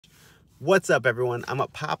What's up, everyone? I'm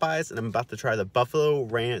at Popeyes and I'm about to try the Buffalo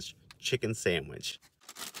Ranch chicken sandwich.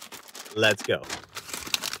 Let's go.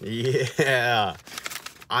 Yeah,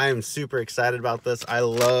 I am super excited about this. I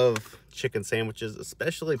love chicken sandwiches,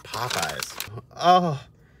 especially Popeyes. Oh,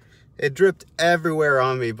 it dripped everywhere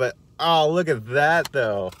on me, but oh, look at that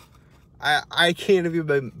though. I can't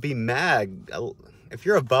even be mad. If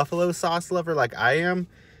you're a buffalo sauce lover like I am,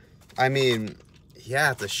 I mean,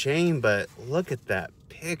 yeah, it's a shame, but look at that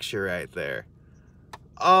picture right there.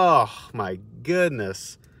 Oh my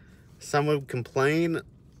goodness. Some would complain.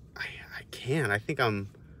 I can't. I think I'm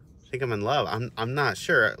in love. I'm not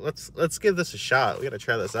sure. Let's give this a shot. We gotta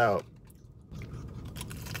try this out.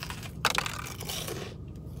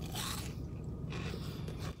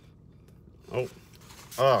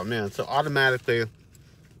 Oh man, so automatically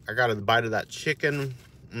I got a bite of that chicken.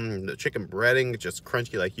 The chicken breading, just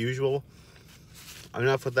crunchy like usual.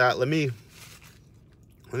 Enough with that. Let me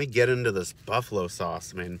get into this buffalo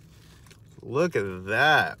sauce. I mean, look at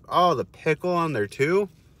that. Oh, the pickle on there too.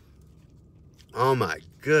 Oh my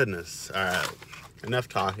goodness. All right, enough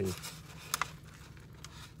talking.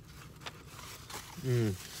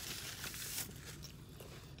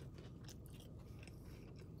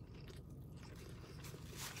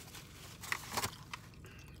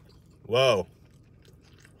 Whoa.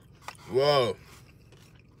 Whoa.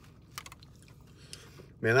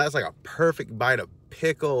 Man, that's like a perfect bite of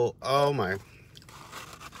pickle. Oh my.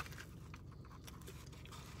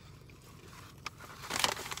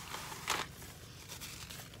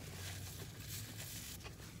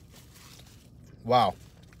 Wow.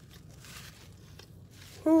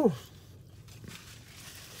 Whew.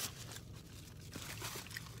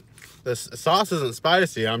 This sauce isn't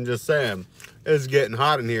spicy, I'm just saying. It's getting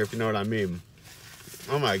hot in here, if you know what I mean.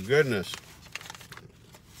 Oh my goodness.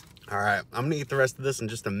 All right, I'm gonna eat the rest of this in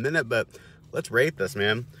just a minute, but let's rate this,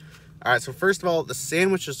 man. All right, so first of all, the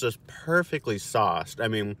sandwich is just perfectly sauced. I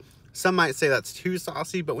mean, some might say that's too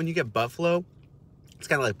saucy, but when you get buffalo, it's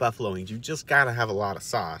kind of like buffalo wings. You just gotta have a lot of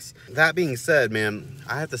sauce. That being said, man,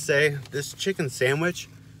 I have to say, this chicken sandwich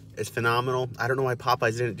is phenomenal. I don't know why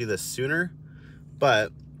Popeyes didn't do this sooner,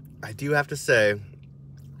 but I do have to say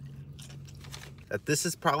that this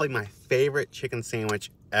is probably my favorite chicken sandwich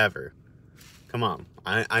ever. Come on,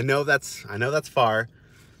 I know that's far,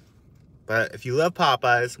 but if you love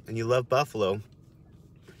Popeyes and you love buffalo,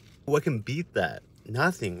 what can beat that?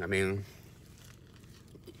 Nothing. I mean,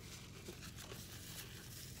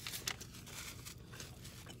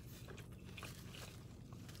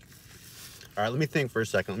 all right, let me think for a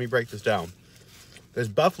second. Let me break this down. This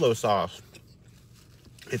buffalo sauce,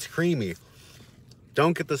 it's creamy.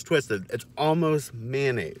 Don't get this twisted. It's almost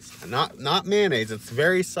mayonnaise. Not mayonnaise. It's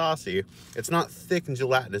very saucy. It's not thick and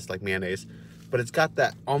gelatinous like mayonnaise, but it's got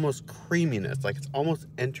that almost creaminess. Like it's almost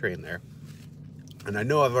entering there. And I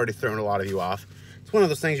know I've already thrown a lot of you off. It's one of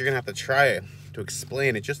those things you're gonna have to try it to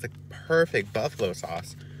explain. It's just the perfect buffalo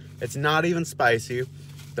sauce. It's not even spicy.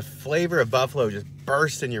 The flavor of buffalo just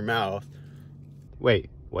bursts in your mouth. Wait,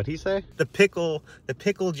 what'd he say? The pickle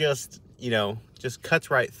just, just cuts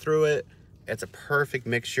right through it. It's a perfect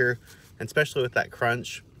mixture, and especially with that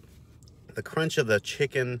crunch. The crunch of the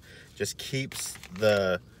chicken just keeps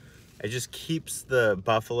the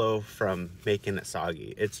buffalo from making it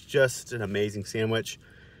soggy. It's just an amazing sandwich.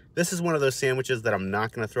 This is one of those sandwiches that I'm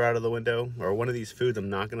not gonna throw out of the window, or one of these foods I'm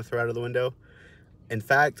not gonna throw out of the window. In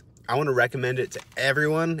fact, I wanna recommend it to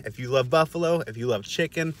everyone. If you love buffalo, if you love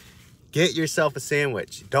chicken, get yourself a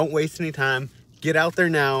sandwich. Don't waste any time. Get out there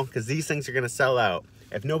now, because these things are gonna sell out.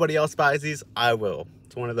 If nobody else buys these, I will.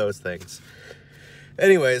 It's one of those things.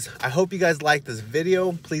 Anyways, I hope you guys like this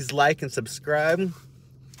video. Please like and subscribe.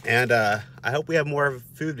 And I hope we have more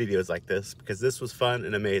food videos like this, because this was fun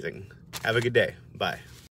and amazing. Have a good day. Bye.